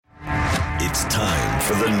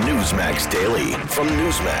for the Newsmax Daily from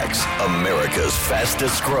Newsmax, America's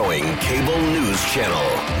fastest growing cable news channel.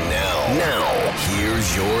 Now,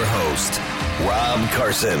 here's your host, Rob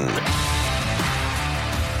Carson.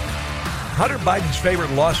 Hunter Biden's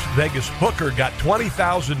favorite Las Vegas hooker got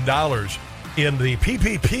 $20,000 in the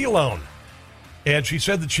PPP loan. And she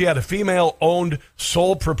said that she had a female-owned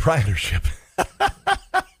sole proprietorship.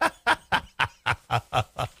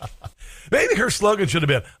 Maybe her slogan should have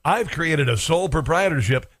been, I've created a sole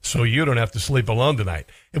proprietorship so you don't have to sleep alone tonight.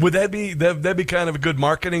 Would that be kind of a good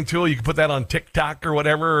marketing tool? You could put that on TikTok or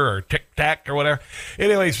whatever, or TikTok or whatever.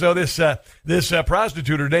 Anyway, so this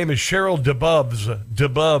prostitute, her name is Cheryl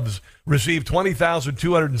DeBubs, received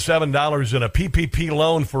 $20,207 in a PPP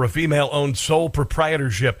loan for a female-owned sole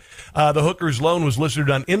proprietorship. The hooker's loan was listed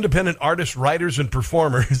on independent artists, writers, and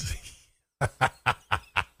performers.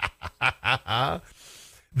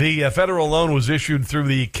 The federal loan was issued through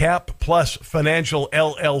the Cap Plus Financial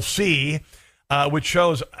LLC, which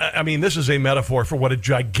shows, I mean, this is a metaphor for what a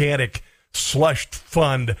gigantic slush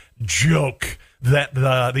fund joke that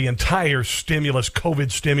the entire COVID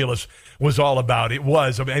stimulus was all about. It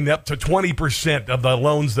was, I mean, up to 20% of the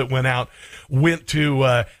loans that went out went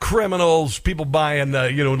to criminals, people buying,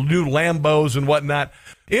 new Lambos and whatnot.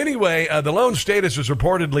 Anyway, the loan status is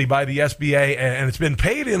reportedly by the SBA, and it's been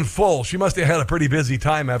paid in full. She must have had a pretty busy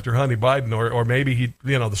time after Hunter Biden, or maybe he,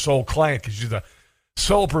 the sole client, because she's a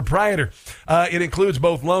sole proprietor. It includes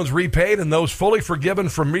both loans repaid and those fully forgiven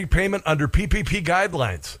from repayment under PPP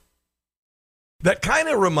guidelines. That kind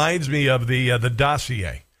of reminds me of the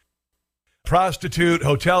dossier. Prostitute,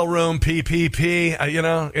 hotel room,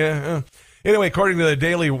 PPP, Anyway, according to the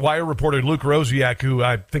Daily Wire reporter Luke Rosiak, who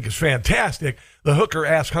I think is fantastic, the hooker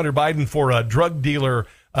asked Hunter Biden for a drug dealer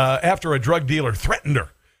after a drug dealer threatened her.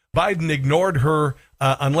 Biden ignored her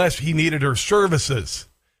unless he needed her services.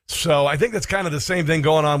 So I think that's kind of the same thing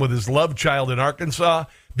going on with his love child in Arkansas,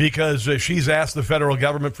 because she's asked the federal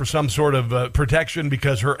government for some sort of protection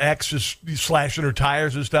because her ex is slashing her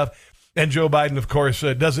tires and stuff. And Joe Biden, of course,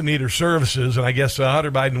 doesn't need her services. And I guess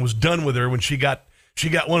Hunter Biden was done with her when she got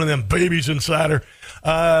one of them babies inside her.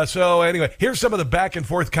 So anyway, here's some of the back and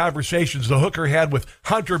forth conversations the hooker had with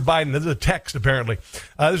Hunter Biden. This is a text, apparently.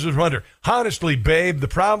 This is Hunter. Honestly, babe, the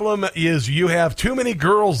problem is you have too many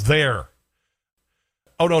girls there.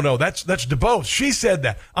 Oh, no, that's DeBose. She said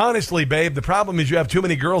that. Honestly, babe, the problem is you have too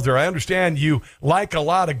many girls there. I understand you like a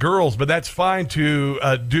lot of girls, but that's fine to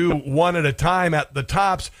do one at a time at the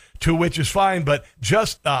tops, to which is fine, but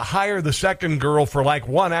just hire the second girl for like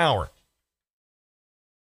 1 hour.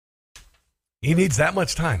 He needs that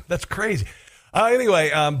much time. That's crazy.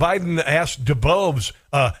 Anyway, Biden asked DeBose,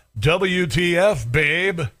 WTF,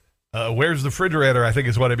 babe? Where's the refrigerator? I think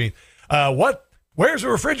is what I mean. What? Where's the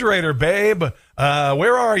refrigerator, babe?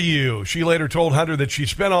 Where are you? She later told Hunter that she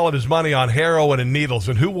spent all of his money on heroin and needles,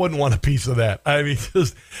 and who wouldn't want a piece of that? I mean,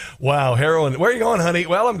 just, wow, heroin. Where are you going, honey?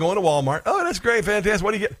 Well, I'm going to Walmart. Oh, that's great, fantastic.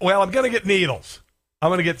 What do you get? Well, I'm going to get needles. I'm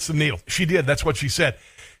going to get some needles. She did. That's what she said.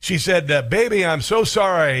 She said, baby, I'm so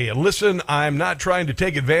sorry. Listen, I'm not trying to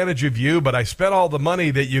take advantage of you, but I spent all the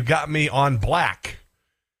money that you got me on black.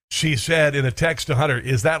 She said in a text to Hunter,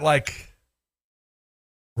 is that like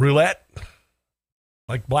roulette?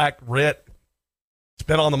 Like black, red?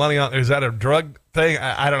 Spent all the money on, is that a drug thing?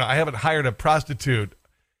 I don't know. I haven't hired a prostitute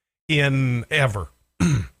in ever.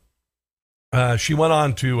 She went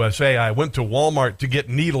on to say, I went to Walmart to get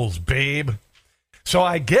needles, babe. So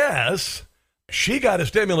I guess she got a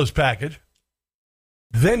stimulus package,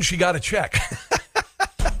 then she got a check.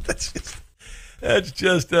 That's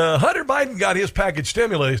just Hunter Biden got his package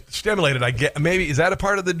stimulated. I get, maybe, is that a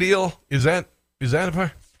part of the deal? Is that a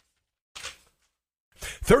part?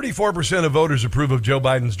 34% of voters approve of Joe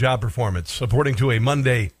Biden's job performance, according to a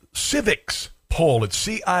Monday Civics poll. It's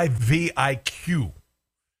CIVIQ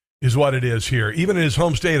is what it is here. Even in his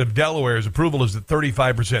home state of Delaware, his approval is at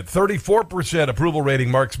 35%. 34% approval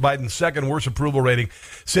rating marks Biden's second worst approval rating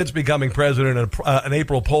since becoming president. An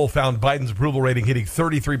April poll found Biden's approval rating hitting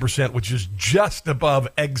 33%, which is just above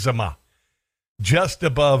eczema. Just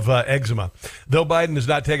above eczema. Though Biden has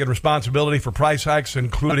not taken responsibility for price hikes,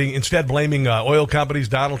 instead blaming oil companies,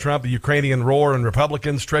 Donald Trump, the Ukrainian war, and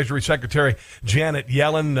Republicans. Treasury Secretary Janet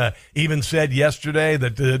Yellen even said yesterday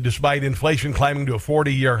that despite inflation climbing to a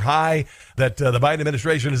 40-year high, that the Biden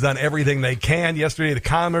administration has done everything they can. Yesterday, the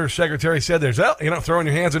Commerce Secretary said throwing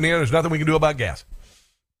your hands in the air, there's nothing we can do about gas.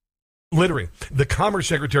 Literally, the Commerce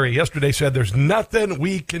Secretary yesterday said there's nothing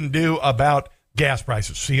we can do about gas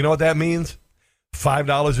prices. So you know what that means?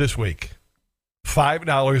 $5 this week.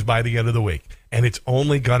 $5 by the end of the week. And it's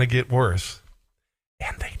only going to get worse.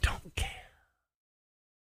 And they don't care.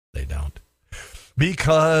 They don't.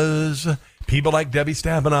 because people like Debbie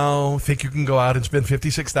Stabenow think you can go out and spend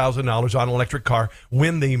 $56,000 on an electric car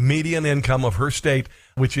when the median income of her state,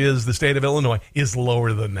 which is the state of Illinois, is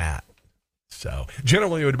lower than that. So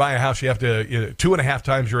generally, you would buy a house, you have to 2.5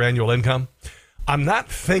 times your annual income. I'm not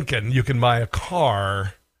thinking you can buy a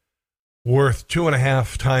car worth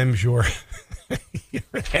 2.5 times your, your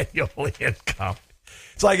annual income.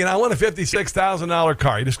 It's like, I want a $56,000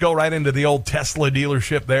 car. You just go right into the old Tesla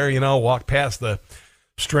dealership there, walk past the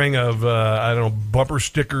string of, bumper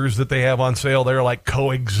stickers that they have on sale there, like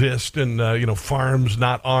coexist and, farms,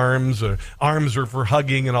 not arms, or arms are for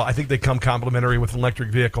hugging and all. I think they come complimentary with an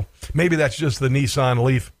electric vehicle. Maybe that's just the Nissan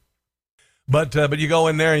Leaf. But you go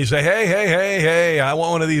in there and you say, hey, I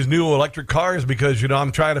want one of these new electric cars because,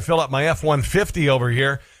 I'm trying to fill up my F-150 over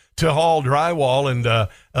here to haul drywall and,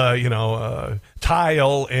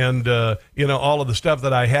 tile and, all of the stuff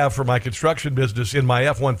that I have for my construction business in my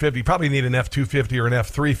F-150. Probably need an F-250 or an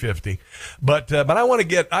F-350. But I want to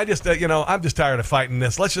get, I'm just tired of fighting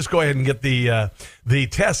this. Let's just go ahead and get the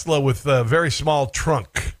Tesla with a very small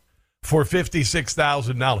trunk for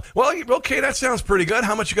 $56,000. Well, okay, that sounds pretty good.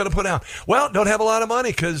 How much you got to put down? Well, don't have a lot of money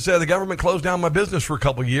because the government closed down my business for a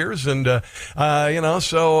couple of years, and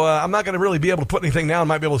so I'm not going to really be able to put anything down. I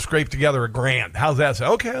might be able to scrape together $1,000. How's that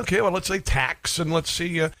sound? Okay. Well, let's say tax, and let's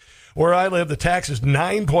see where I live. The tax is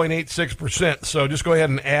 9.86%. So just go ahead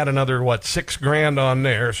and add another $6,000 on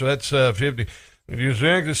there. So that's 50. You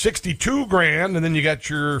think it's $62,000, and then you got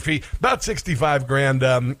your fee, about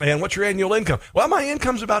 $65,000. And what's your annual income? Well, my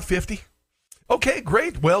income's about $50,000. Okay,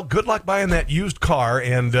 great. Well, good luck buying that used car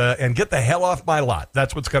and get the hell off my lot.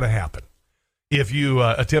 That's what's going to happen if you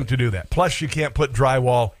attempt to do that. Plus, you can't put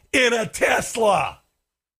drywall in a Tesla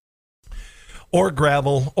or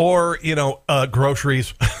gravel or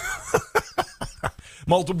groceries.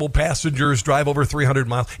 Multiple passengers drive over 300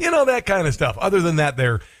 miles. That kind of stuff. Other than that,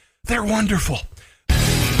 they're wonderful.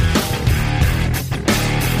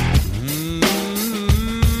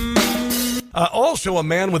 Also, a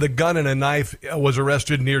man with a gun and a knife was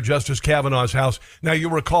arrested near Justice Kavanaugh's house. Now, you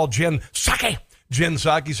recall Jen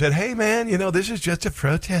Psaki said, hey, man, this is just a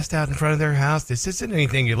protest out in front of their house. This isn't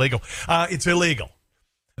anything illegal. It's illegal.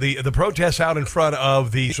 The protest out in front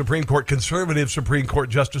of the conservative Supreme Court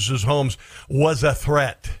justices' homes was a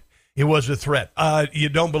threat. It was a threat. You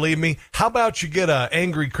don't believe me? How about you get an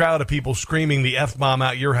angry crowd of people screaming the F-bomb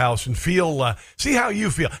out your house and see how you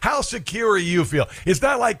feel. How secure you feel. It's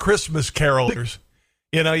not like Christmas carolers.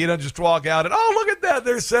 You don't just walk out and, oh, look at that.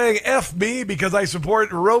 They're saying F me because I support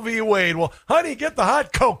Roe v. Wade. Well, honey, get the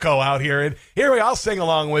hot cocoa out here. And I'll sing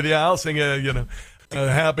along with you. I'll sing,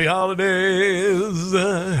 happy holidays,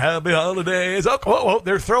 happy holidays. Oh, whoa,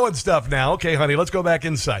 they're throwing stuff now. Okay, honey, let's go back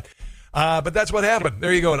inside. But that's what happened.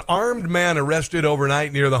 There you go. An armed man arrested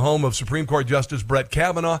overnight near the home of Supreme Court Justice Brett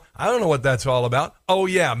Kavanaugh. I don't know what that's all about. Oh,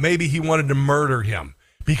 yeah, maybe he wanted to murder him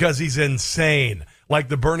because he's insane, like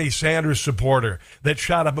the Bernie Sanders supporter that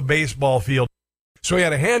shot up a baseball field. So he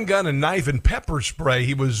had a handgun, a knife, and pepper spray.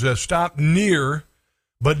 He was stopped near,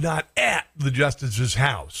 but not at, the justice's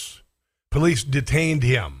house. Police detained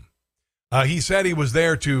him. He said he was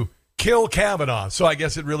there to kill Kavanaugh, so I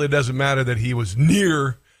guess it really doesn't matter that he was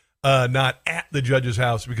near, not at the judge's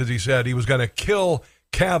house, because he said he was going to kill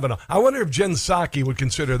Kavanaugh. I wonder if Jen Psaki would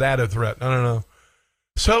consider that a threat. I don't know.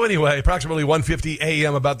 So anyway, approximately 1:50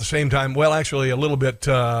 a.m., about the same time, well, actually a little bit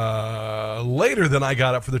later than I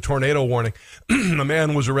got up for the tornado warning, a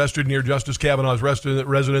man was arrested near Justice Kavanaugh's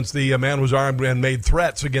residence. The man was armed and made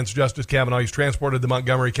threats against Justice Kavanaugh. He's transported to the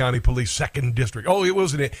Montgomery County Police 2nd District. Oh, it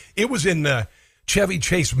was in Chevy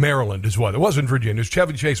Chase, Maryland is what. It wasn't Virginia. It was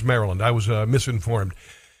Chevy Chase, Maryland. I was misinformed.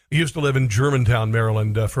 He used to live in Germantown,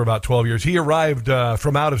 Maryland for about 12 years. He arrived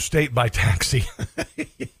from out of state by taxi.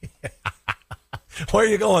 Where are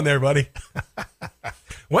you going there, buddy?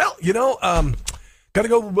 Well, got to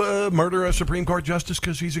go murder a Supreme Court justice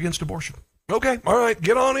because he's against abortion. Okay, all right,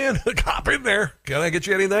 get on in. Hop in there. Can I get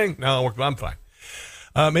you anything? No, I'm fine.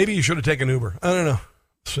 Maybe you should have taken Uber. I don't know.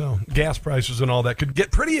 So gas prices and all that could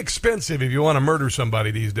get pretty expensive if you want to murder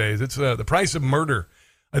somebody these days. It's the price of murder.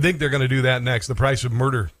 I think they're going to do that next. The price of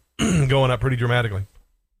murder going up pretty dramatically.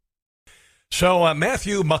 So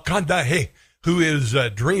Matthew McConaughey, who is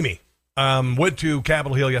dreamy, went to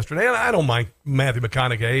Capitol Hill yesterday, and I don't mind Matthew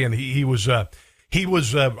McConaughey, and he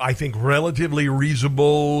was, I think, relatively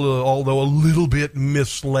reasonable, although a little bit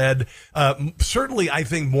misled. Certainly, I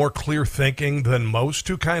think, more clear-thinking than most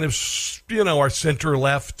who kind of, are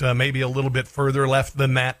center-left, maybe a little bit further left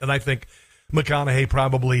than that, and I think McConaughey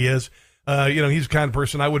probably is. He's the kind of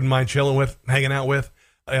person I wouldn't mind chilling with, hanging out with.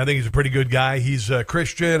 I think he's a pretty good guy. He's a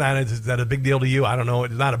Christian. Is that a big deal to you? I don't know.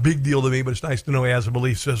 It's not a big deal to me, but it's nice to know he has a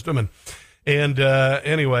belief system. And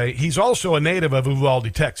anyway, he's also a native of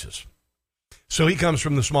Uvalde, Texas. So he comes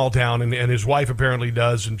from the small town, and his wife apparently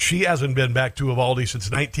does, and she hasn't been back to Uvalde since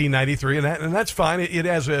 1993, and that's fine. It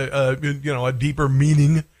has a deeper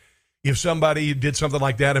meaning. If somebody did something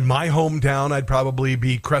like that in my hometown, I'd probably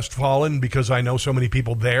be crestfallen because I know so many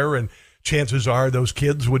people there, and chances are those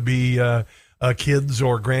kids would be kids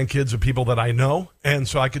or grandkids of people that I know, and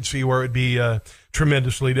so I could see where it'd be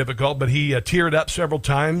tremendously difficult. But he teared up several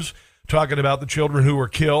times talking about the children who were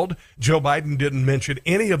killed. Joe Biden didn't mention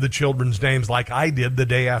any of the children's names like I did the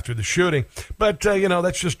day after the shooting. But,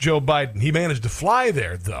 that's just Joe Biden. He managed to fly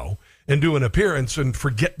there, though, and do an appearance and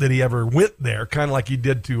forget that he ever went there, kind of like he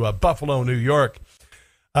did to Buffalo, New York.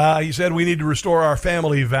 He said we need to restore our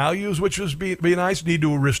family values, which would be nice. Need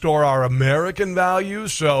to restore our American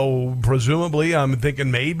values. So presumably, I'm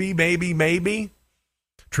thinking maybe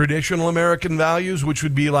traditional American values, which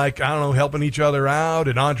would be like, helping each other out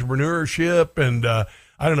and entrepreneurship and,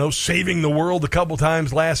 saving the world a couple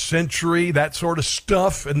times last century, that sort of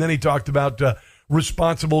stuff. And then he talked about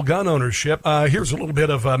responsible gun ownership. Here's a little bit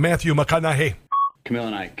of Matthew McConaughey. Camille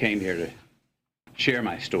and I came here to share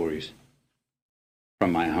my stories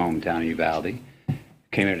from my hometown, Uvalde.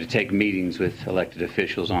 Came here to take meetings with elected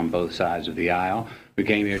officials on both sides of the aisle. We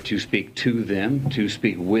came here to speak to them, to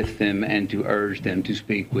speak with them, and to urge them to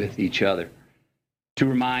speak with each other. To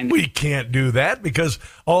remind... We can't do that because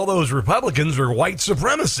all those Republicans are white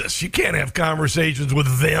supremacists. You can't have conversations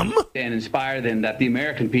with them. And inspire them that the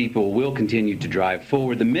American people will continue to drive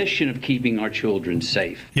forward the mission of keeping our children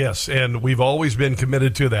safe. Yes, and we've always been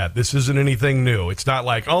committed to that. This isn't anything new. It's not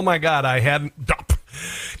like, oh my God, I hadn't...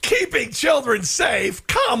 Keeping children safe?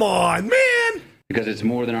 Come on, man! Because it's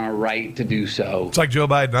more than our right to do so. It's like Joe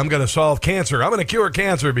Biden. I'm going to solve cancer. I'm going to cure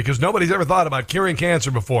cancer because nobody's ever thought about curing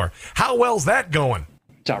cancer before. How well's that going?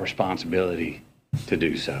 It's our responsibility to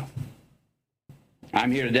do so.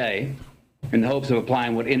 I'm here today in the hopes of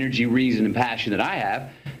applying what energy, reason, and passion that I have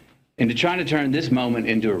into trying to turn this moment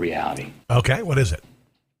into a reality. Okay, what is it?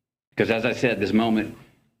 Because as I said, this moment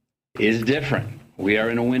is different. We are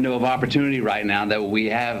in a window of opportunity right now that we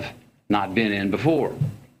have not been in before.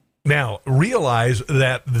 Now, realize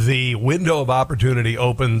that the window of opportunity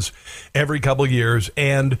opens every couple of years,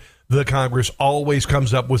 and the Congress always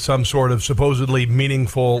comes up with some sort of supposedly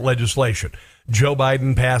meaningful legislation. Joe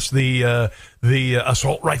Biden passed the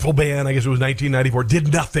assault rifle ban, I guess it was 1994,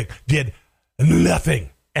 did nothing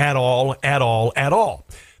at all.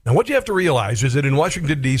 Now, what you have to realize is that in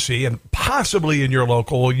Washington, D.C., and possibly in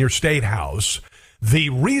your state house,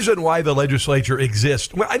 the reason why the legislature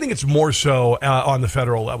exists, well, I think it's more so on the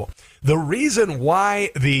federal level. The reason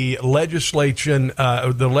why the legislature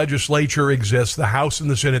exists, the House and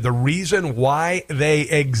the Senate, the reason why they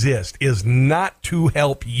exist is not to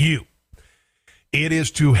help you. It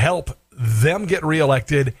is to help them get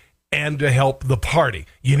reelected and to help the party.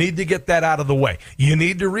 You need to get that out of the way. You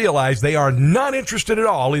need to realize they are not interested at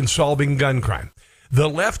all in solving gun crime. The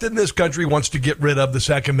left in this country wants to get rid of the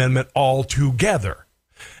Second Amendment altogether.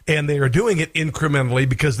 And they are doing it incrementally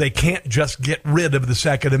because they can't just get rid of the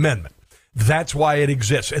Second Amendment. That's why it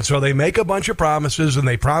exists. And so they make a bunch of promises and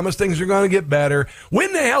they promise things are going to get better.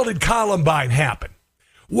 When the hell did Columbine happen?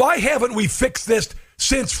 Why haven't we fixed this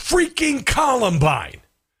since freaking Columbine?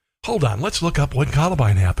 Hold on, let's look up when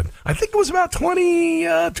Columbine happened. I think it was about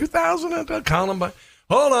 2000 Columbine.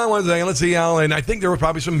 Hold on one second. Let's see how. And I think there was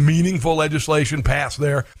probably some meaningful legislation passed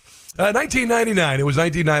there. 1999. It was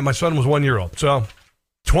 1999. My son was 1 year old. So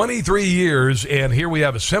 23 years. And here we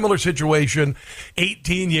have a similar situation.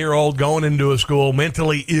 18-year-old going into a school,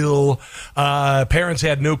 mentally ill. Parents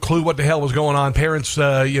had no clue what the hell was going on. Parents,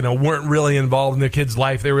 weren't really involved in their kid's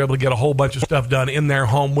life. They were able to get a whole bunch of stuff done in their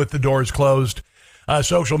home with the doors closed.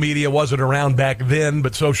 Social media wasn't around back then,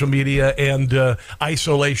 but social media and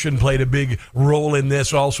isolation played a big role in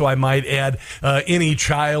this. Also, I might add, any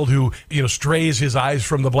child who strays his eyes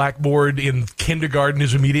from the blackboard in kindergarten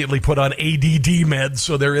is immediately put on ADD meds.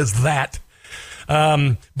 So there is that.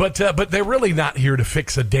 But they're really not here to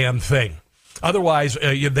fix a damn thing. Otherwise,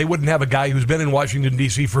 they wouldn't have a guy who's been in Washington,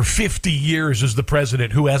 D.C. for 50 years as the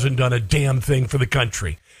president who hasn't done a damn thing for the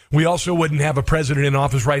country. We also wouldn't have a president in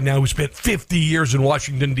office right now who spent 50 years in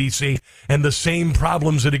Washington, D.C., and the same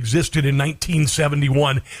problems that existed in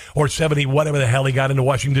 1971 or 70, whatever the hell he got into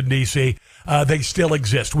Washington, D.C., they still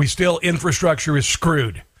exist. Infrastructure is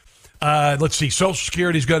screwed. Let's see, Social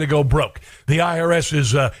Security is going to go broke. The IRS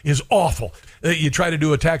is awful. You try to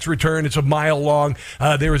do a tax return, it's a mile long.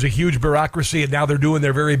 There is a huge bureaucracy, and now they're doing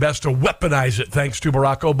their very best to weaponize it, thanks to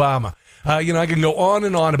Barack Obama. I can go on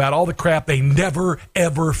and on about all the crap they never,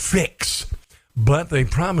 ever fix. But they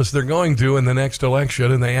promise they're going to in the next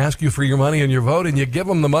election, and they ask you for your money and your vote, and you give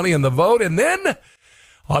them the money and the vote, and then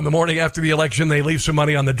on the morning after the election, they leave some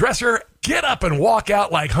money on the dresser, get up and walk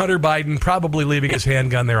out like Hunter Biden, probably leaving his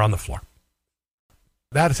handgun there on the floor.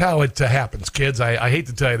 That's how it happens, kids. I hate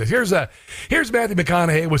to tell you this. Here's Matthew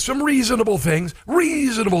McConaughey with some reasonable things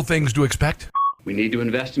to expect. We need to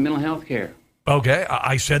invest in mental health care. Okay,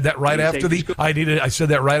 I said that right after I said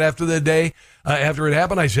that right after the day after it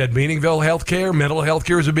happened. I said Meaningville healthcare, mental health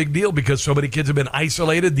care is a big deal because so many kids have been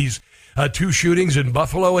isolated. These two shootings in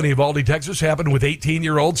Buffalo and Uvalde, Texas happened with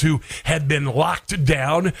 18-year-olds who had been locked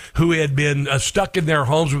down, who had been stuck in their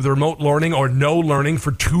homes with remote learning or no learning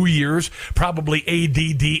for 2 years, probably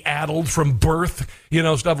ADD-addled from birth,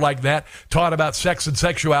 stuff like that. Taught about sex and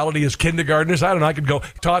sexuality as kindergartners. I don't know, I could go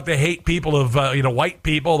taught to hate people of, white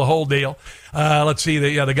people, the whole deal. Let's see,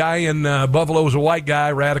 the guy in Buffalo was a white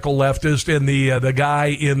guy, radical leftist, and the guy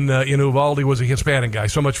in Uvalde was a Hispanic guy.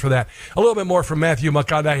 So much for that. A little bit more from Matthew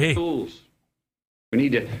McConaughey. Schools. We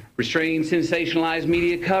need to restrain sensationalized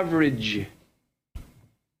media coverage.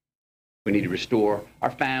 We need to restore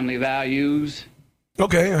our family values.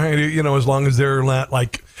 Okay, as long as they're not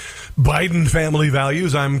like Biden family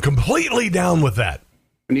values, I'm completely down with that.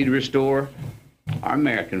 We need to restore our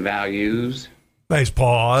American values. Nice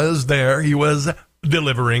pause there. He was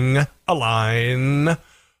delivering a line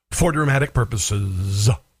for dramatic purposes.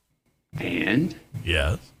 And?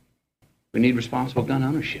 Yes. We need responsible gun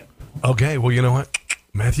ownership. Okay, well, you know what,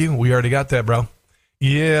 Matthew? We already got that, bro.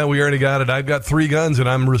 Yeah, we already got it. I've got 3 guns, and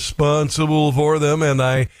I'm responsible for them, and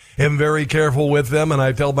I am very careful with them, and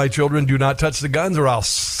I tell my children, do not touch the guns, or I'll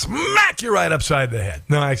smack you right upside the head.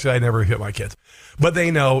 No, actually, I never hit my kids. But they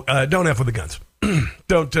know, don't F with the guns.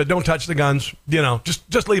 Don't touch the guns.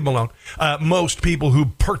 Just leave them alone. Most people who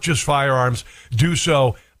purchase firearms do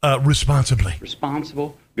so responsibly.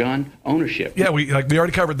 Responsible gun ownership. Yeah, we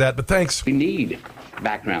already covered that, but thanks. We need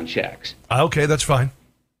background checks. Okay, that's fine.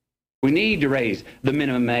 We need to raise the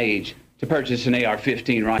minimum age to purchase an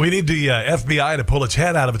AR-15 rifle. We need the FBI to pull its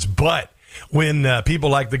head out of its butt when people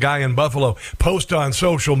like the guy in Buffalo post on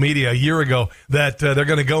social media a year ago that they're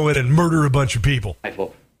going to go in and murder a bunch of people.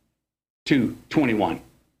 Rifle to 21.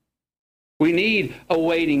 We need a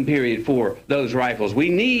waiting period for those rifles. We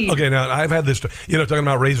need... Okay, now, I've had this, talking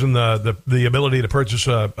about raising the ability to purchase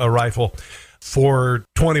a rifle for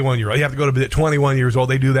 21-year-olds. You have to go to 21 years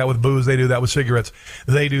old. They do that with booze. They do that with cigarettes.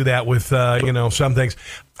 They do that with, some things.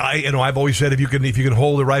 I've always said if you can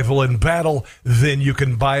hold a rifle in battle, then you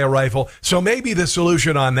can buy a rifle. So maybe the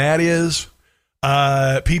solution on that is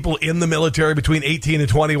people in the military between 18 and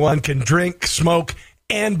 21 can drink, smoke,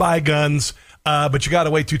 and buy guns, but you got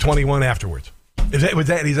to wait till 21 afterwards. Is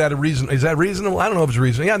that a reason? Is that reasonable? I don't know if it's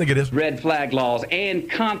reasonable. Yeah, I think it is. Red flag laws and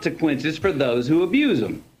consequences for those who abuse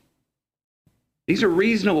them. These are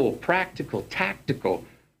reasonable, practical, tactical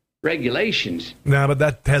regulations. No, but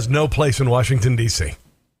that has no place in Washington, D.C.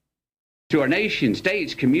 To our nation,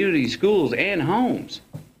 states, communities, schools, and homes.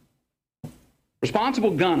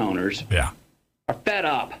 Responsible gun owners are fed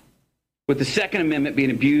up with the Second Amendment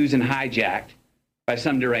being abused and hijacked by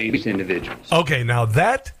some deranged individuals. Okay, now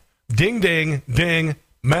that, ding, ding, ding,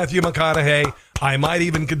 Matthew McConaughey, I might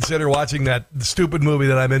even consider watching that stupid movie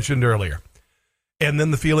that I mentioned earlier. And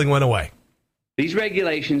then the feeling went away. These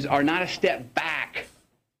regulations are not a step back.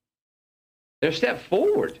 They're a step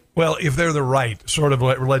forward. Well, if they're the right sort of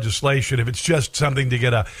legislation, if it's just something to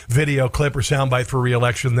get a video clip or soundbite for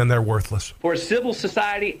re-election, then they're worthless. For civil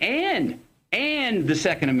society and the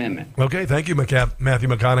Second Amendment. Okay, thank you, Matthew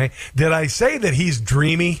McConaughey. Did I say that he's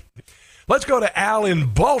dreamy? Let's go to Al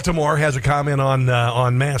in Baltimore, has a comment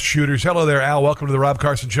on mass shooters. Hello there, Al. Welcome to the Rob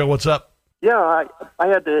Carson Show. What's up? Yeah, I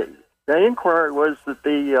had the inquiry was that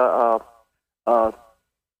the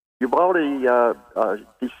Uvalde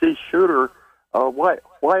deceased shooter, why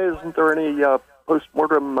isn't there any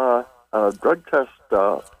post-mortem drug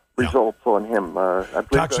test results on him?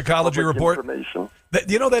 Toxicology report?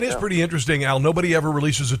 That is pretty interesting, Al. Nobody ever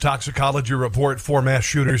releases a toxicology report for mass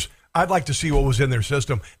shooters. I'd like to see what was in their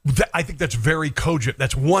system. I think that's very cogent.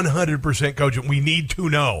 That's 100% cogent. We need to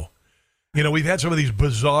know. We've had some of these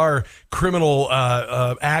bizarre criminal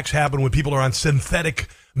acts happen when people are on synthetic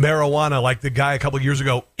marijuana, like the guy a couple of years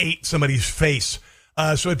ago ate somebody's face.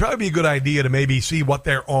 So it'd probably be a good idea to maybe see what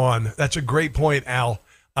they're on. That's a great point, Al.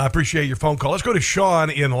 I appreciate your phone call. Let's go to Sean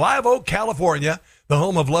in Live Oak, California, the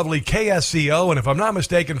home of lovely KSCO, and if I'm not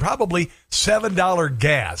mistaken, probably $7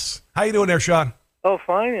 gas. How you doing there, Sean? Oh,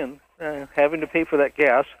 fine, and having to pay for that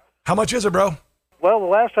gas. How much is it, bro? Well, the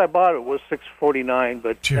last I bought it was $6.49,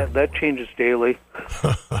 but Sure. that changes daily.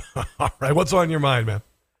 All right, what's on your mind, man?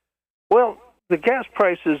 Well, the gas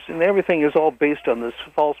prices and everything is all based on this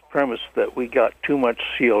false premise that we got too much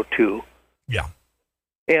CO2. Yeah.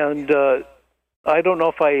 And I don't know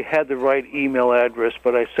if I had the right email address,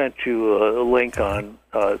 but I sent you a link on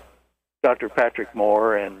Dr. Patrick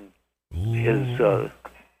Moore and his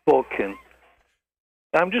book. And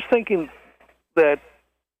I'm just thinking that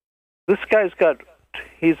this guy's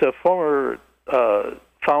he's a former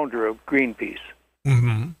founder of Greenpeace.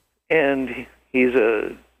 Mm-hmm. And he's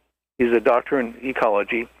a doctor in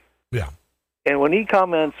ecology. Yeah. And when he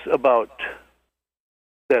comments about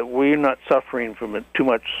that we're not suffering from too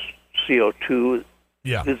much CO2,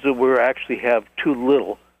 Yeah. is that we actually have too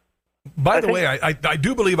little. By the way, I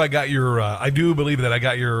do believe I got your I do believe that I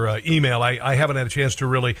got your email. I haven't had a chance to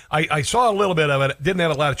really. I saw a little bit of it. Didn't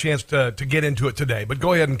have a lot of chance to get into it today. But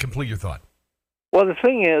go ahead and complete your thought. Well, the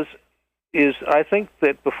thing is I think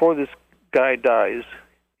that before this guy dies,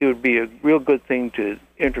 it would be a real good thing to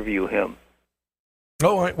interview him.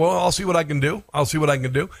 All right. Well, I'll see what I can do.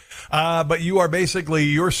 But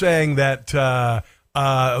you're saying that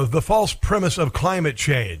the false premise of climate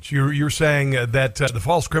change. You're saying that the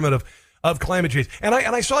false premise of climate change. And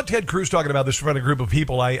I saw Ted Cruz talking about this in front of a group of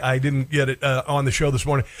people. I didn't get it on the show this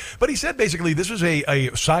morning. But he said basically this is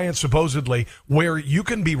a science supposedly where you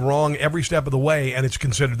can be wrong every step of the way and it's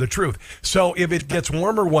considered the truth. So if it gets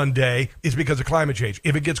warmer one day, it's because of climate change.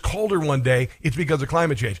 If it gets colder one day, it's because of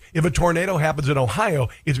climate change. If a tornado happens in Ohio,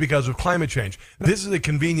 it's because of climate change. This is a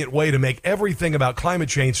convenient way to make everything about climate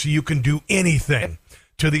change so you can do anything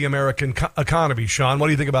to the American economy. Sean, what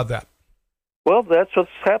do you think about that? Well, that's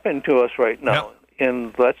what's happening to us right now. Yep.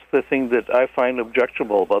 And that's the thing that I find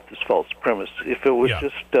objectionable about this false premise. If it was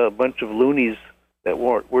just a bunch of loonies that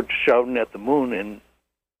were shouting at the moon and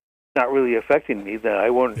not really affecting me, then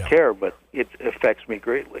I wouldn't care, but it affects me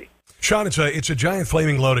greatly. Sean, it's a giant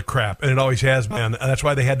flaming load of crap, and it always has been. And that's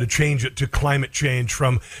why they had to change it to climate change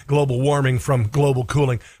from global warming, from global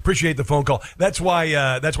cooling. Appreciate the phone call. That's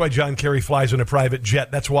why John Kerry flies in a private jet.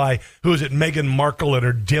 That's why, Meghan Markle and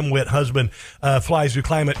her dimwit husband flies to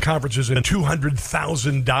climate conferences in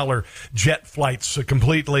 $200,000 jet flights.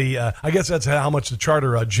 Completely, I guess that's how much to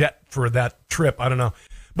charter a jet for that trip. I don't know.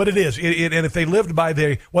 But it is, and if they lived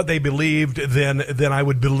by what they believed, then I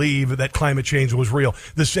would believe that climate change was real.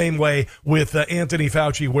 The same way with Anthony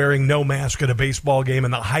Fauci wearing no mask at a baseball game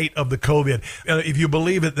in the height of the COVID. If you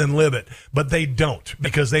believe it, then live it. But they don't,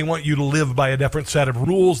 because they want you to live by a different set of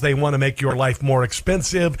rules. They want to make your life more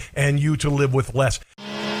expensive and you to live with less.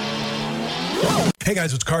 Hey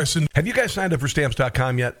guys, it's Carson. Have you guys signed up for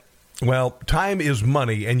Stamps.com yet? Well, time is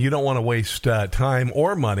money, and you don't want to waste time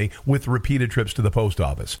or money with repeated trips to the post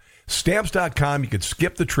office. Stamps.com, you could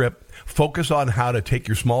skip the trip, focus on how to take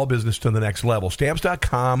your small business to the next level.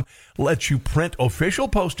 Stamps.com lets you print official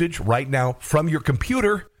postage right now from your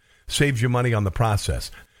computer, saves you money on the process.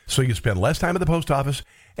 So you spend less time at the post office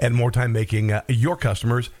and more time making your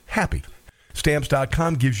customers happy.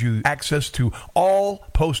 Stamps.com gives you access to all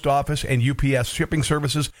post office and UPS shipping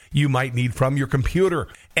services you might need from your computer,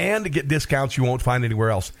 and to get discounts you won't find anywhere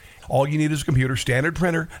else. All you need is a computer, standard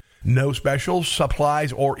printer, no specials,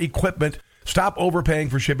 supplies, or equipment. Stop overpaying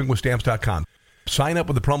for shipping with Stamps.com. Sign up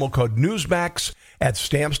with the promo code Newsmax at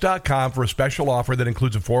Stamps.com for a special offer that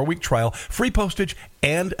includes a 4-week trial, free postage,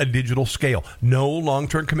 and a digital scale. No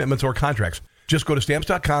long-term commitments or contracts. Just go to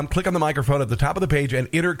Stamps.com, click on the microphone at the top of the page, and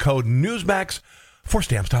enter code Newsmax for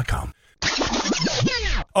Stamps.com.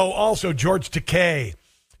 Oh, also, George Takei,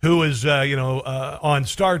 who is, on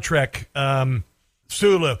Star Trek,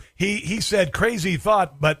 Sulu, he said, crazy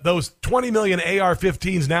thought, but those 20 million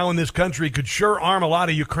AR-15s now in this country could sure arm a lot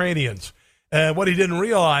of Ukrainians. What he didn't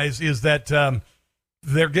realize is that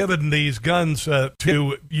they're giving these guns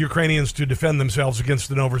to Ukrainians to defend themselves against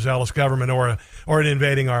an overzealous government or an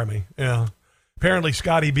invading army. Yeah. Apparently,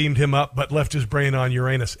 Scotty beamed him up, but left his brain on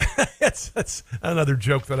Uranus. That's another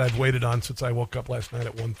joke that I've waited on since I woke up last night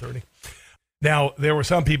at 1:30. Now, there were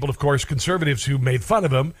some people, of course, conservatives who made fun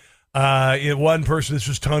of him. One person, this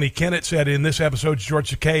was Tony Kennett, said in this episode, George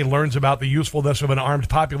Takei learns about the usefulness of an armed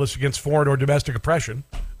populace against foreign or domestic oppression,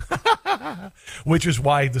 which is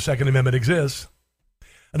why the Second Amendment exists.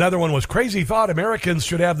 Another one was, crazy thought, Americans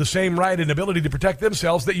should have the same right and ability to protect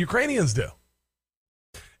themselves that Ukrainians do.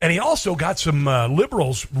 And he also got some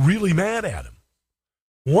liberals really mad at him.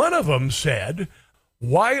 One of them said,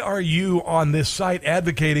 why are you on this site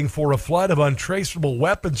advocating for a flood of untraceable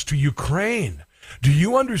weapons to Ukraine? Do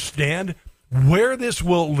you understand where this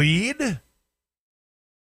will lead?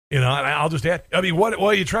 You know, and I'll just add, I mean, what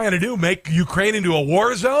are you trying to do? Make Ukraine into a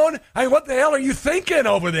war zone? I mean, what the hell are you thinking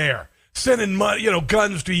over there? Sending,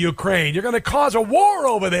 guns to Ukraine. You're going to cause a war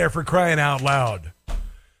over there, for crying out loud.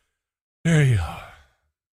 There you go.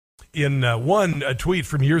 In one tweet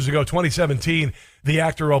from years ago, 2017, the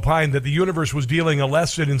actor opined that the universe was dealing a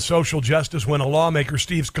lesson in social justice when a lawmaker,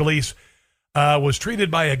 Steve Scalise, was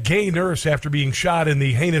treated by a gay nurse after being shot in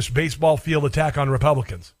the heinous baseball field attack on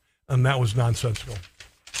Republicans. And that was nonsensical.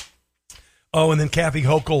 Oh, and then Kathy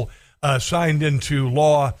Hochul signed into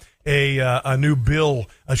law a new bill.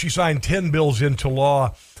 She signed 10 bills into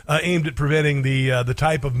law aimed at preventing the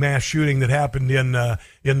type of mass shooting that happened in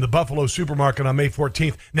the Buffalo supermarket on May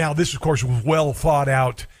 14th. Now, this, of course, was well thought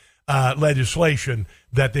out legislation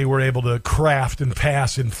that they were able to craft and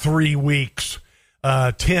pass in 3 weeks.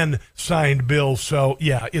 10 signed bills. So,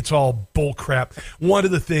 yeah, it's all bullcrap. One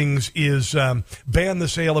of the things is ban the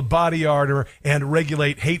sale of body armor and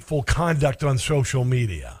regulate hateful conduct on social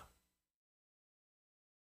media.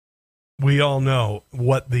 We all know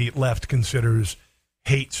what the left considers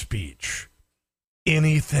hate speech.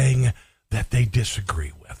 Anything that they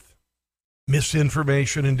disagree with.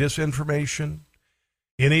 Misinformation and disinformation.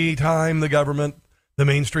 Anytime the government, the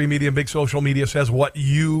mainstream media, and big social media says what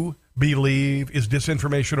you believe is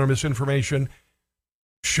disinformation or misinformation,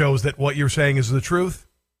 shows that what you're saying is the truth.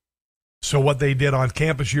 So what they did on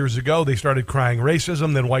campus years ago, they started crying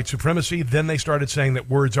racism, then white supremacy, then they started saying that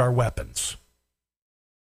words are weapons.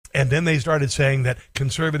 And then they started saying that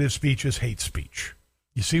conservative speech is hate speech.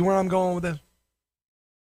 You see where I'm going with this?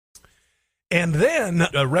 And then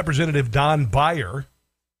Representative Don Beyer,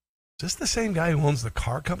 is this the same guy who owns the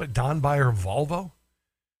car company, Don Beyer Volvo? I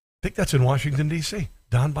think that's in Washington, D.C.,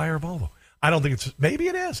 Don Beyer Volvo. I don't think it's, maybe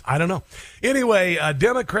it is. I don't know. Anyway,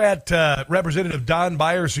 Democrat Representative Don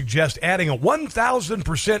Beyer suggests adding a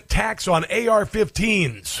 1,000% tax on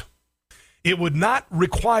AR-15s. It would not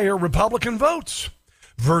require Republican votes.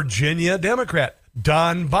 Virginia Democrat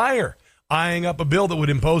Don Beyer eyeing up a bill that would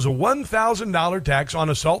impose a $1,000 tax on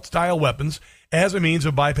assault-style weapons as a means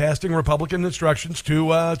of bypassing Republican instructions to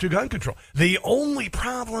gun control. The only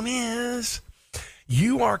problem is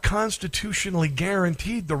you are constitutionally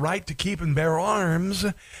guaranteed the right to keep and bear arms,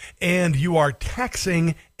 and you are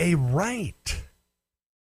taxing a right.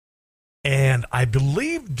 And I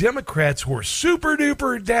believe Democrats were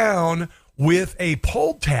super-duper down with a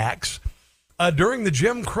poll tax during the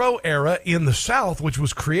Jim Crow era in the South, which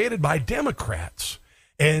was created by Democrats.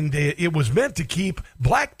 And it was meant to keep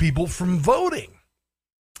black people from voting.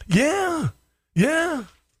 Yeah.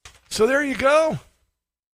 So there you go.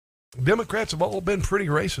 Democrats have all been pretty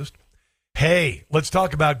racist. Hey, let's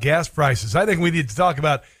talk about gas prices. I think we need to talk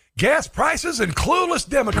about gas prices and clueless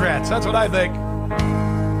Democrats. That's what I think.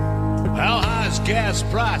 How high is gas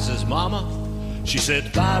prices, Mama? She said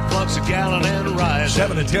 $5 a gallon and rising.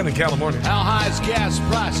 7 to 10 in California. How high is gas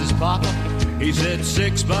prices, Papa? He said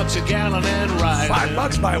 $6 a gallon and rising.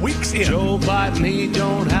 $5 by week's end. Joe Biden, he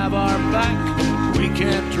don't have our back. We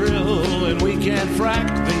can't drill and we can't frack.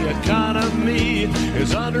 The economy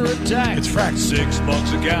is under attack. It's fracked.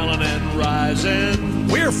 $6 a gallon and rising.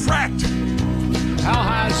 We're fracked. How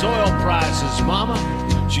high is oil prices, Mama?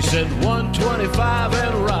 She said $125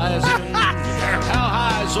 and rising. How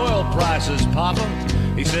high is oil prices, Papa?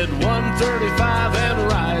 He said $135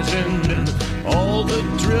 and rising. All the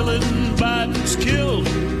drilling Biden's killed.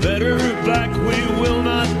 Better back we will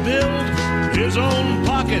not build. His own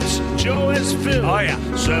pockets Joe has filled. Oh, yeah.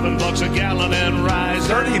 $7 a gallon and rising.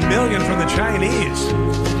 30 million from the Chinese.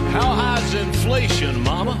 How high's inflation,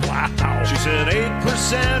 Mama? Wow. She said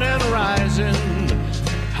 8% and rising.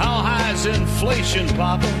 How high's inflation,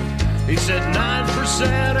 Papa? He said 9%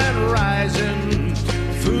 and rising.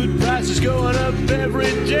 Food prices going up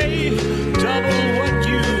every day. Double what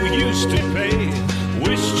you used to pay.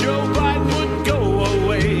 Wish Joe Biden would go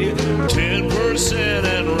away. 10%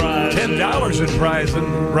 and rising. $10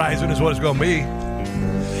 in rising is what it's going to be.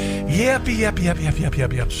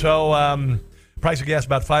 Yep. So, price of gas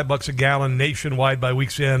about $5 a gallon nationwide by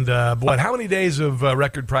week's end. Boy, how many days of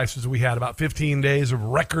record prices we had? About 15 days of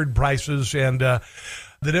record prices. And the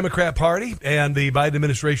Democrat Party and the Biden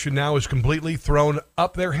administration now has completely thrown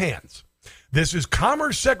up their hands. This is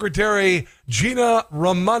Commerce Secretary Gina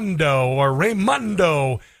Raimondo,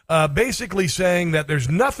 basically saying that there's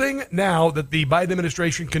nothing now that the Biden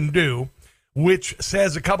administration can do, which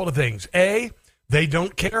says a couple of things. A, they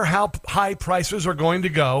don't care how high prices are going to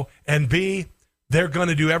go. And B, they're going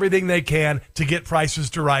to do everything they can to get prices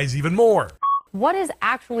to rise even more. What is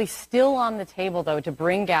actually still on the table, though, to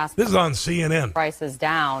bring gas This is on CNN. prices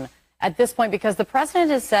down at this point? Because the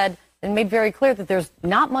president has said and made very clear that there's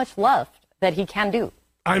not much left that he can do.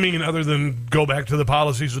 I mean, other than go back to the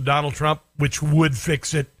policies of Donald Trump, which would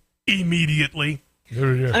fix it immediately.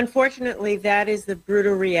 Unfortunately, that is the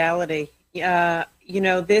brutal reality.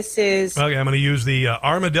 This is... Okay, I'm going to use the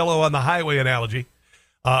armadillo on the highway analogy.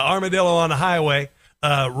 Armadillo on the highway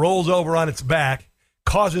rolls over on its back,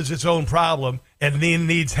 causes its own problem, and then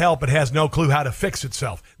needs help and has no clue how to fix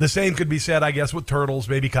itself. The same could be said, I guess, with turtles,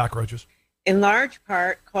 maybe cockroaches. In large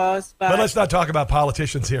part caused by... But let's not talk about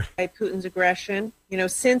politicians here. ...by Putin's aggression.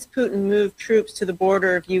 Since Putin moved troops to the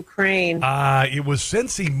border of Ukraine... It was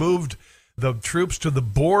since he moved the troops to the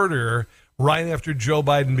border right after Joe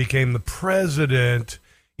Biden became the president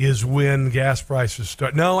is when gas prices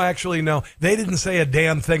start. No, actually, no. They didn't say a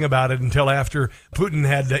damn thing about it until after Putin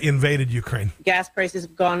had invaded Ukraine. Gas prices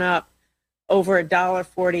have gone up over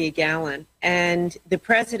 $1.40 a gallon. And the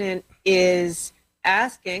president is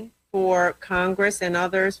asking for Congress and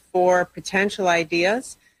others for potential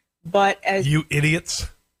ideas. But as you idiots,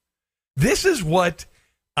 this is what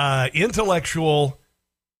intellectuals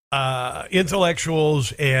and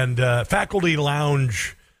faculty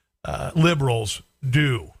lounge liberals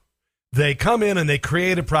do. They come in and they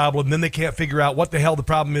create a problem, then they can't figure out what the hell the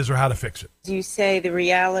problem is or how to fix it. As you say, the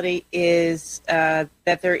reality is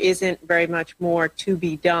that there isn't very much more to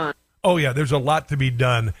be done. Oh, yeah, there's a lot to be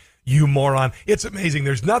done, you moron. It's amazing.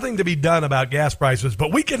 There's nothing to be done about gas prices,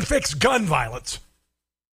 but we can fix gun violence,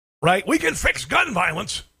 right? We can fix gun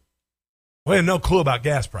violence. We have no clue about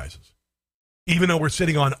gas prices, even though we're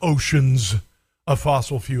sitting on oceans of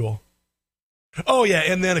fossil fuel. Oh, yeah,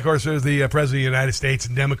 and then, of course, there's the President of the United States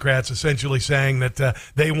and Democrats essentially saying that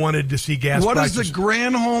they wanted to see gas prices... What is the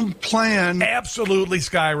Granholm plan... absolutely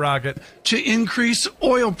skyrocket... to increase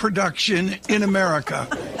oil production in America?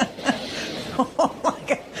 Oh, my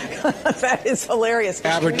God. That is hilarious.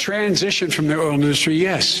 Have a transition from the oil industry,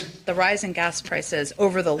 yes. The rise in gas prices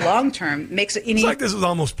over the long term makes it it's like this is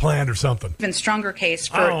almost planned or something. Even stronger case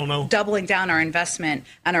for doubling down our investment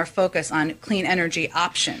and our focus on clean energy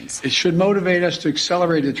options. It should motivate us to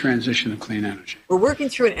accelerate the transition to clean energy. We're working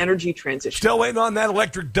through an energy transition. Still waiting on that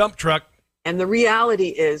electric dump truck. And the reality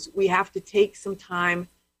is we have to take some time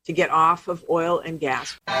to get off of oil and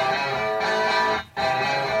gas.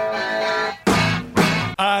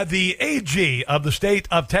 The AG of the state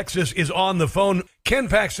of Texas is on the phone. Ken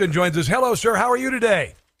Paxton joins us. Hello, sir. How are you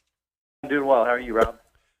today? I'm doing well. How are you, Rob?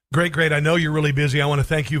 Great, great. I know you're really busy. I want to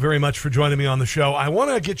thank you very much for joining me on the show. I want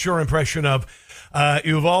to get your impression of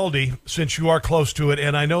Uvalde, since you are close to it,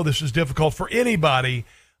 and I know this is difficult for anybody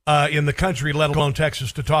in the country, let alone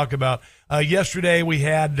Texas, to talk about. Yesterday, we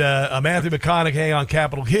had Matthew McConaughey on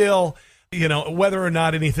Capitol Hill. You know, whether or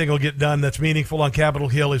not anything will get done that's meaningful on Capitol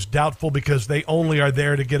Hill is doubtful because they only are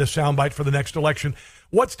there to get a soundbite for the next election.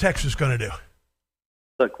 What's Texas going to do?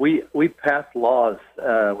 Look, we passed laws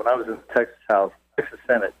when I was in the Texas House, Texas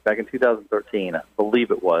Senate, back in 2013, I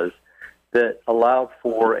believe it was, that allowed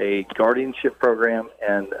for a guardianship program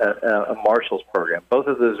and a marshal's program. Both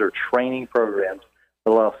of those are training programs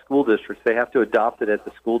that allow school districts. They have to adopt it at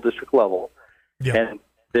the school district level. Yeah. And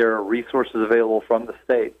there are resources available from the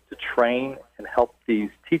state to train and help these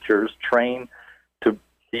teachers train to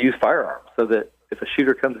use firearms so that if a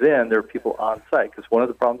shooter comes in, there are people on site. Because one of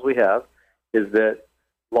the problems we have is that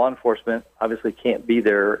law enforcement obviously can't be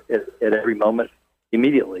there at every moment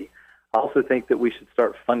immediately. I also think that we should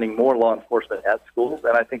start funding more law enforcement at schools,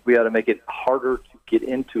 and I think we ought to make it harder to get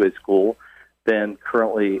into a school than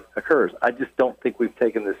currently occurs. I just don't think we've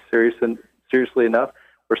taken this seriously enough.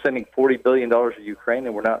 We're sending $40 billion to Ukraine,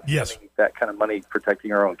 and we're not spending that kind of money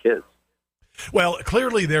protecting our own kids. Well,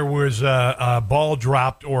 clearly there was a ball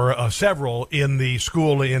dropped or several in the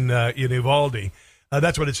school in Uvalde.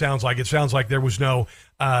 That's what it sounds like. It sounds like there was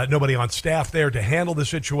nobody on staff there to handle the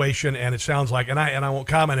situation, and it sounds like, and I won't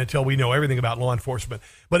comment until we know everything about law enforcement,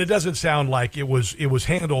 but it doesn't sound like it was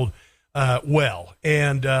handled well,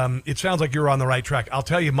 and it sounds like you're on the right track. I'll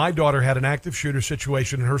tell you, my daughter had an active shooter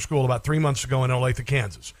situation in her school about 3 months ago in Olathe,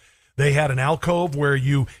 Kansas. They had an alcove where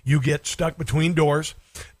you get stuck between doors.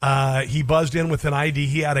 He buzzed in with an ID.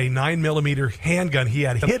 He had a 9mm handgun he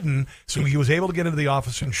had hidden, so he was able to get into the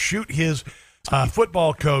office and shoot his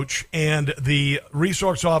football coach, and the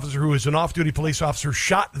resource officer, who is an off-duty police officer,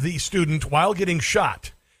 shot the student while getting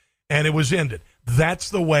shot, and it was ended. That's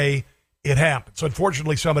the way it happened. So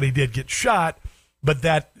unfortunately, somebody did get shot, but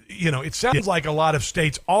that, it sounds like a lot of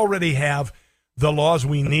states already have the laws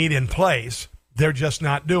we need in place. They're just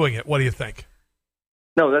not doing it. What do you think?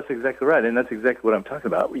 No, that's exactly right, and that's exactly what I'm talking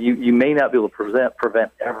about. You may not be able to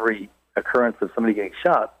prevent every occurrence of somebody getting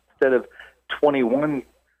shot. Instead of 21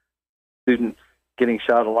 students getting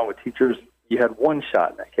shot along with teachers, you had one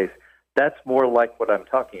shot in that case. That's more like what I'm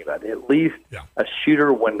talking about. At least a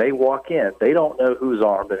shooter, when they walk in, they don't know who's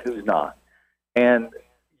armed and who's not. And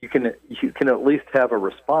you can at least have a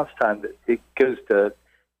response time that it goes to,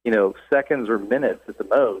 seconds or minutes at the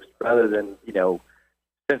most, rather than,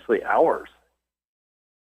 essentially hours.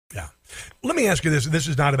 Yeah. Let me ask you this. This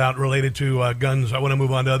is not about related to guns. I want to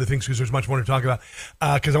move on to other things because there's much more to talk about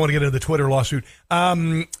because I want to get into the Twitter lawsuit.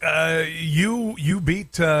 You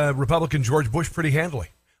beat Republican George Bush pretty handily.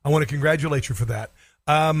 I want to congratulate you for that.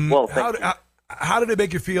 How did it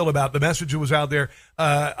make you feel about the message that was out there?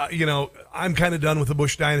 I'm kind of done with the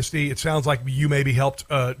Bush dynasty. It sounds like you maybe helped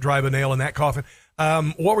drive a nail in that coffin.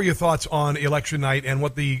 What were your thoughts on election night and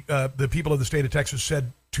what the people of the state of Texas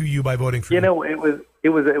said to you by voting for you? It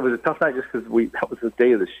was a tough night just because that was the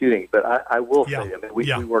day of the shooting. But I will say,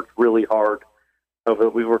 we worked really hard.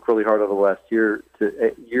 We worked really hard over the last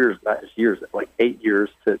not just years, like 8 years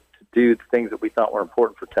to do the things that we thought were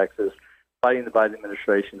important for Texas, fighting the Biden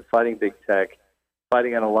administration, fighting big tech,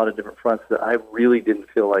 fighting on a lot of different fronts that I really didn't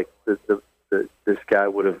feel like this guy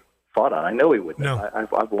would have fought on. I know he wouldn't. No.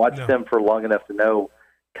 I've watched them for long enough to know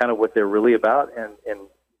kind of what they're really about, and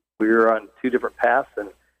we were on two different paths, and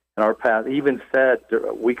our path even said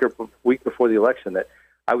a week before the election that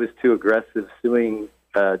I was too aggressive suing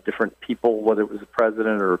different people, whether it was the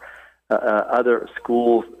president or other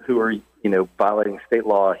schools who are violating state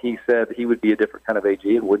law. He said he would be a different kind of AG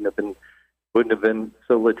and wouldn't have been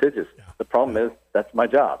so litigious. Yeah. The problem is that's my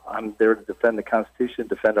job. I'm there to defend the Constitution,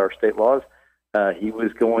 defend our state laws. He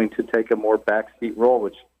was going to take a more backseat role,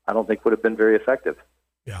 which I don't think would have been very effective.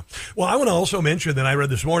 Yeah. Well, I want to also mention that I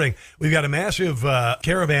read this morning, we've got a massive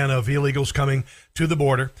caravan of illegals coming to the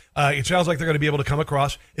border. It sounds like they're going to be able to come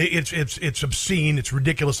across. It's obscene. It's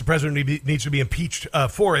ridiculous. The president needs to be impeached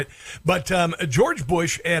for it. But George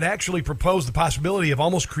Bush had actually proposed the possibility of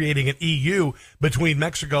almost creating an EU between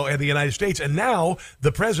Mexico and the United States. And now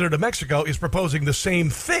the president of Mexico is proposing the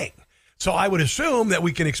same thing. So I would assume that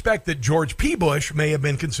we can expect that George P. Bush may have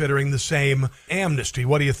been considering the same amnesty.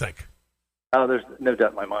 What do you think? Oh, there's no doubt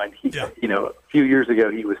in my mind. A few years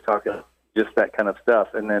ago, he was talking just that kind of stuff.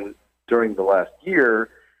 And then during the last year,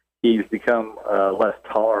 he's become less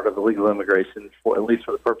tolerant of illegal immigration, at least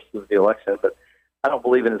for the purposes of the election. But I don't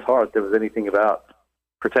believe in his heart there was anything about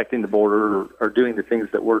protecting the border or doing the things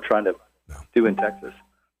that we're trying to do in Texas.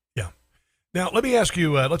 Yeah. Now, let me ask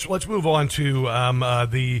you, let's move on to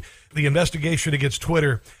the investigation against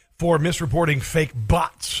Twitter for misreporting fake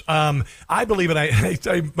bots. I believe, and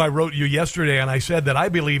I wrote you yesterday, and I said that I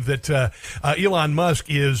believe that Elon Musk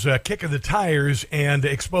is kicking the tires and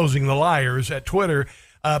exposing the liars at Twitter.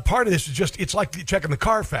 Part of this is it's like checking the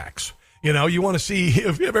Carfax. You want to see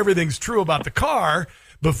if everything's true about the car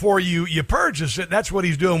before you purchase it. That's what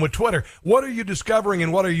he's doing with Twitter. What are you discovering,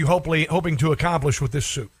 and what are you hoping to accomplish with this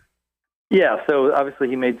suit? Yeah, so obviously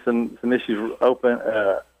he made some issues open.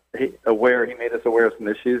 He made us aware of some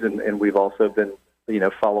issues, and we've also been,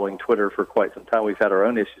 following Twitter for quite some time. We've had our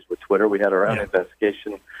own issues with Twitter. We had our own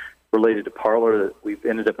investigation related to Parler that we've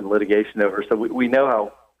ended up in litigation over. So we know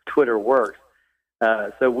how Twitter works.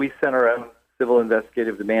 So we sent our own civil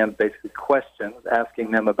investigative demand, basically questions,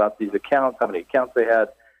 asking them about these accounts, how many accounts they had,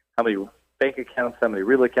 how many bank accounts, how many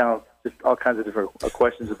real accounts, just all kinds of different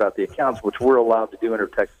questions about the accounts, which we're allowed to do under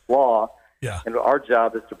Texas law. Yeah. And our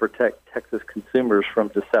job is to protect Texas consumers from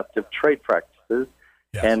deceptive trade practices.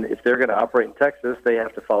 Yes. And if they're going to operate in Texas, they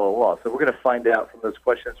have to follow the law. So we're going to find out from those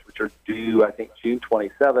questions, which are due, I think, June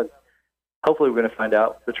 27th. Hopefully we're going to find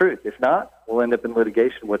out the truth. If not, we'll end up in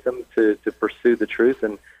litigation with them to pursue the truth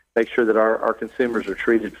and make sure that our consumers are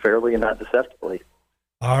treated fairly and not deceptively.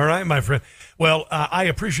 All right, my friend. Well, I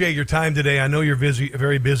appreciate your time today. I know you're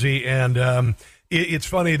very busy, and it's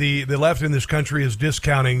funny, the left in this country is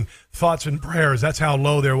discounting thoughts and prayers. That's how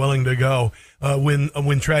low they're willing to go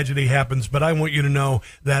when tragedy happens. But I want you to know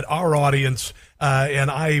that our audience,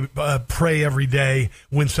 and I pray every day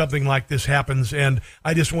when something like this happens. And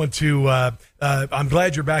I just want to, I'm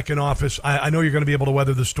glad you're back in office. I know you're going to be able to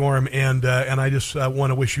weather the storm. And I just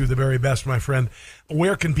want to wish you the very best, my friend.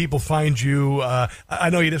 Where can people find you? I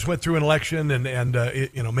know you just went through an election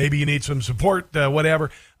and maybe you need some support,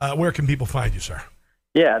 whatever. Where can people find you, sir?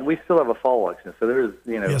 Yeah, and we still have a fall election. So there is,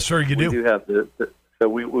 yes, sir, you do. We do have so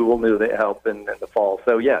we will need the help in the fall.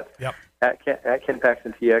 So yes, yep. At Ken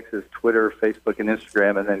Paxton TX is Twitter, Facebook, and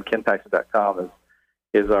Instagram, and then KenPaxton.com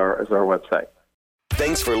is our website.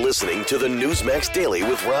 Thanks for listening to the Newsmax Daily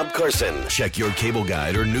with Rob Carson. Check your cable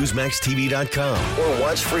guide or NewsmaxTV.com or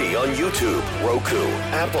watch free on YouTube, Roku,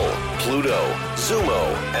 Apple, Pluto,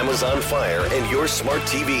 Zumo, Amazon Fire, and your smart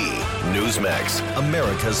TV. Newsmax,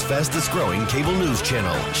 America's fastest growing cable news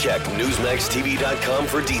channel. Check NewsmaxTV.com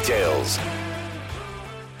for details.